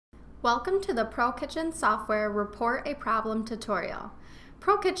Welcome to the ProKitchen Software Report a Problem tutorial.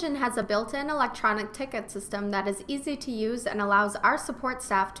 ProKitchen has a built-in electronic ticket system that is easy to use and allows our support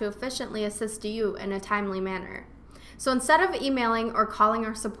staff to efficiently assist you in a timely manner. So instead of emailing or calling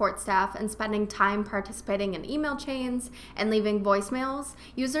our support staff and spending time participating in email chains and leaving voicemails,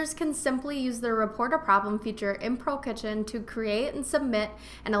 users can simply use the Report a Problem feature in ProKitchen to create and submit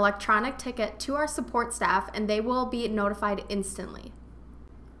an electronic ticket to our support staff, and they will be notified instantly.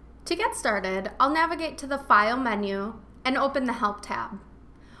 To get started, I'll navigate to the File menu and open the Help tab.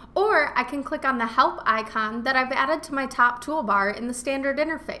 Or I can click on the Help icon that I've added to my top toolbar in the standard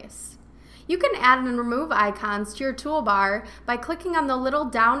interface. You can add and remove icons to your toolbar by clicking on the little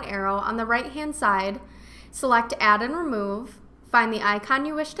down arrow on the right-hand side, select Add and Remove, find the icon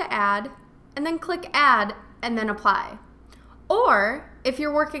you wish to add, and then click Add and then Apply. Or, if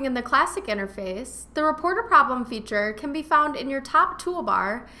you're working in the classic interface, the Report a Problem feature can be found in your top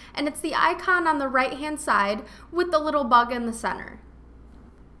toolbar, and it's the icon on the right-hand side with the little bug in the center.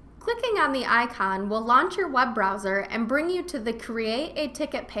 Clicking on the icon will launch your web browser and bring you to the Create a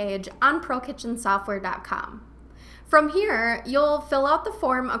Ticket page on ProKitchenSoftware.com. From here, you'll fill out the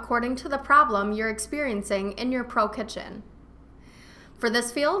form according to the problem you're experiencing in your ProKitchen. For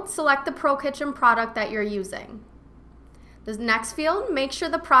this field, select the ProKitchen product that you're using. The next field, make sure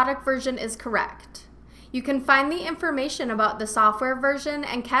the product version is correct. You can find the information about the software version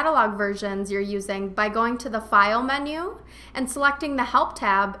and catalog versions you're using by going to the File menu and selecting the Help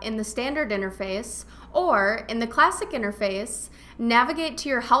tab in the standard interface, or in the classic interface, navigate to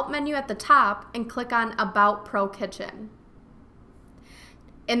your Help menu at the top and click on About ProKitchen.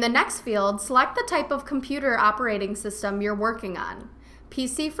 In the next field, select the type of computer operating system you're working on: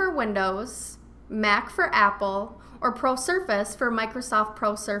 PC for Windows, Mac for Apple, or Pro Surface for Microsoft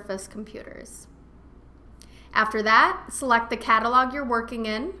Pro Surface computers. After that, select the catalog you're working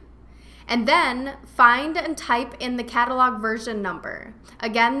in, and then find and type in the catalog version number.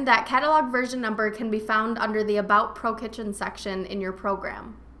 Again, that catalog version number can be found under the About ProKitchen section in your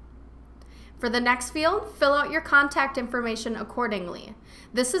program. For the next field, fill out your contact information accordingly.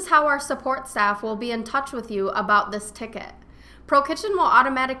 This is how our support staff will be in touch with you about this ticket. ProKitchen will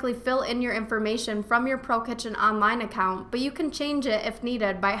automatically fill in your information from your ProKitchen online account, but you can change it if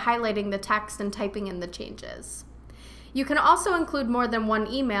needed by highlighting the text and typing in the changes. You can also include more than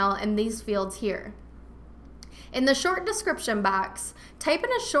one email in these fields here. In the short description box, type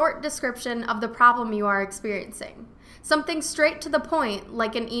in a short description of the problem you are experiencing. Something straight to the point,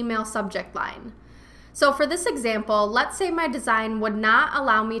 like an email subject line. So for this example, let's say my design would not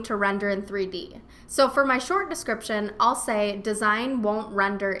allow me to render in 3D. So for my short description, I'll say design won't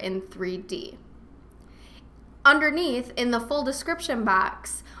render in 3D. Underneath, in the full description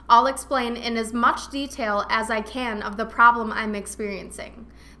box, I'll explain in as much detail as I can of the problem I'm experiencing.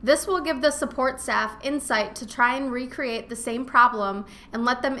 This will give the support staff insight to try and recreate the same problem and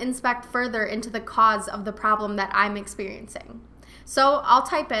let them inspect further into the cause of the problem that I'm experiencing. So I'll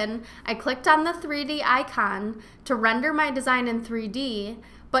type in, I clicked on the 3D icon to render my design in 3D,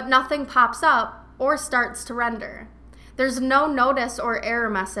 but nothing pops up or starts to render. There's no notice or error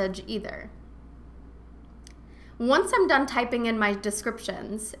message either. Once I'm done typing in my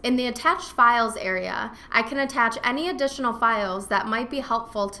descriptions, in the Attached Files area, I can attach any additional files that might be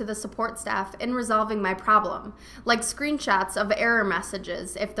helpful to the support staff in resolving my problem, like screenshots of error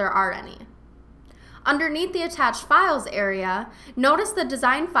messages if there are any. Underneath the Attached Files area, notice the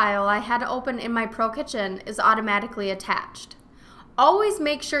design file I had open in my ProKitchen is automatically attached. Always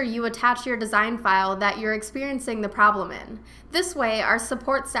make sure you attach your design file that you're experiencing the problem in. This way, our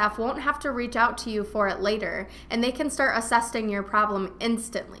support staff won't have to reach out to you for it later, and they can start assessing your problem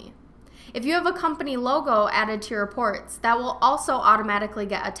instantly. If you have a company logo added to your reports, that will also automatically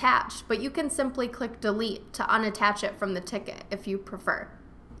get attached, but you can simply click Delete to unattach it from the ticket if you prefer.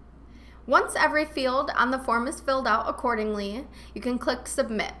 Once every field on the form is filled out accordingly, you can click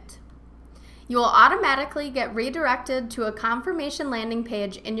Submit. You will automatically get redirected to a confirmation landing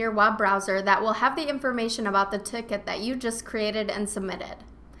page in your web browser that will have the information about the ticket that you just created and submitted.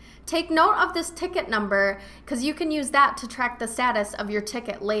 Take note of this ticket number because you can use that to track the status of your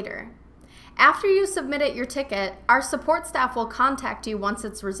ticket later. After you submitted your ticket, our support staff will contact you once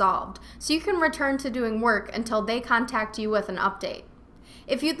it's resolved, so you can return to doing work until they contact you with an update.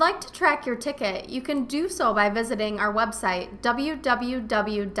 If you'd like to track your ticket, you can do so by visiting our website,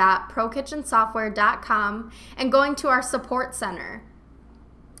 www.ProKitchenSoftware.com, and going to our Support Center.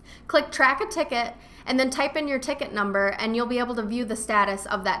 Click Track a Ticket, and then type in your ticket number, and you'll be able to view the status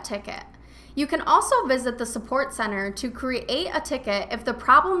of that ticket. You can also visit the Support Center to create a ticket if the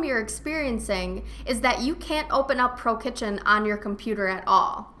problem you're experiencing is that you can't open up ProKitchen on your computer at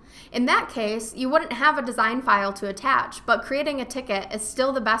all. In that case, you wouldn't have a design file to attach, but creating a ticket is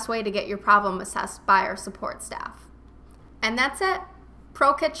still the best way to get your problem assessed by our support staff. And that's it.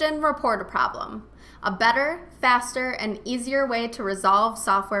 ProKitchen Report a Problem. A better, faster, and easier way to resolve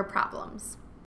software problems.